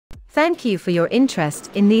Thank you for your interest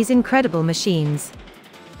in these incredible machines.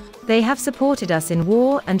 They have supported us in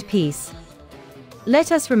war and peace. Let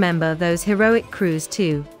us remember those heroic crews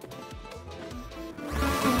too.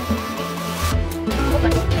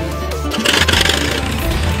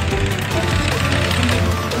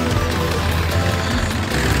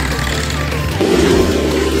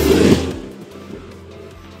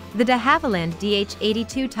 The de Havilland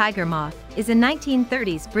DH-82 Tiger Moth is a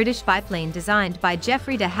 1930s British biplane designed by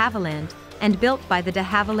Geoffrey de Havilland and built by the de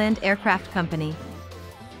Havilland Aircraft Company.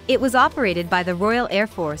 It was operated by the Royal Air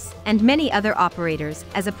Force and many other operators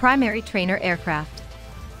as a primary trainer aircraft.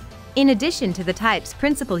 In addition to the type's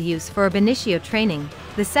principal use for ab-initio training,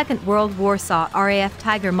 the Second World War saw R-A-F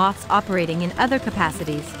Tiger Moths operating in other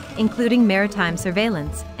capacities, including maritime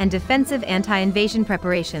surveillance and defensive anti-invasion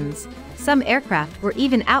preparations. Some aircraft were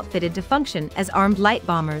even outfitted to function as armed light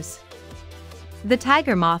bombers. The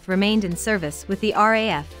Tiger Moth remained in service with the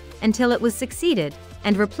RAF until it was succeeded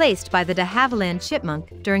and replaced by the de Havilland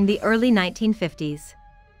Chipmunk during the early 1950s.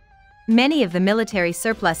 Many of the military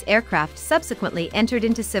surplus aircraft subsequently entered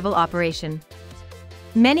into civil operation.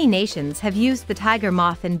 Many nations have used the Tiger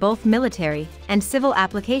Moth in both military and civil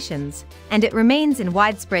applications, and it remains in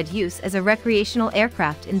widespread use as a recreational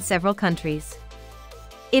aircraft in several countries.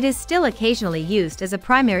 It is still occasionally used as a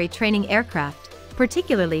primary training aircraft,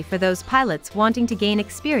 particularly for those pilots wanting to gain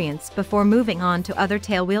experience before moving on to other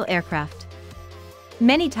tailwheel aircraft.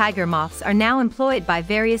 Many Tiger Moths are now employed by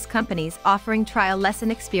various companies offering trial lesson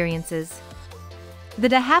experiences. The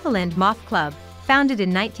de Havilland Moth Club, founded in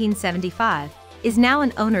 1975, is now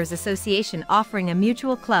an owners' association offering a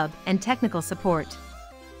mutual club and technical support.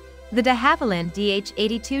 The de Havilland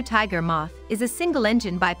DH-82 Tiger Moth is a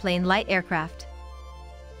single-engine biplane light aircraft.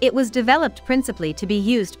 It was developed principally to be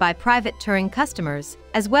used by private touring customers,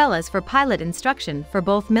 as well as for pilot instruction for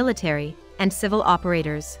both military and civil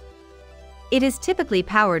operators. It is typically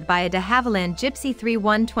powered by a de Havilland Gypsy 3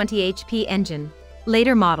 120 HP engine.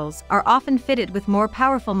 Later models are often fitted with more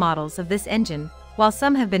powerful models of this engine, while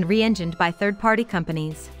some have been re-engined by third-party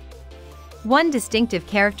companies. One distinctive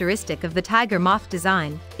characteristic of the Tiger Moth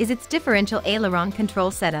design is its differential aileron control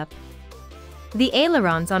setup. The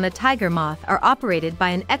ailerons on a Tiger Moth are operated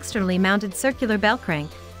by an externally mounted circular bell crank,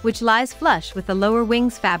 which lies flush with the lower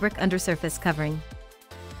wing's fabric undersurface covering.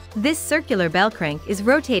 This circular bell crank is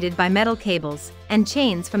rotated by metal cables and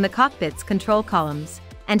chains from the cockpit's control columns,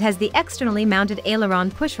 and has the externally mounted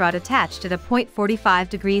aileron pushrod attached at a 0.45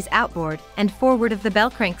 degrees outboard and forward of the bell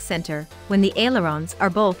crank's center when the ailerons are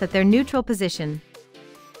both at their neutral position.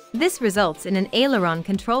 This results in an aileron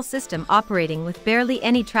control system operating with barely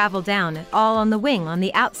any travel down at all on the wing on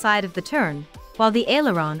the outside of the turn, while the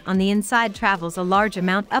aileron on the inside travels a large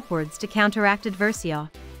amount upwards to counteract adverse yaw.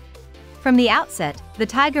 From the outset, the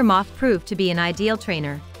Tiger Moth proved to be an ideal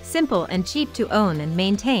trainer, simple and cheap to own and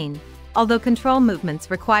maintain, although control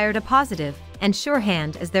movements required a positive and sure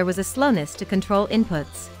hand as there was a slowness to control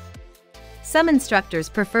inputs. Some instructors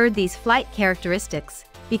preferred these flight characteristics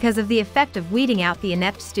because of the effect of weeding out the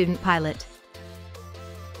inept student pilot.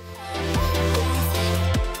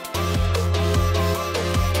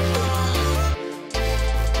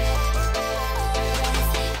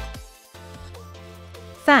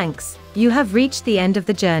 Thanks, you have reached the end of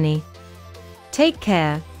the journey. Take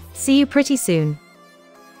care, see you pretty soon.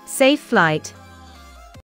 Safe flight.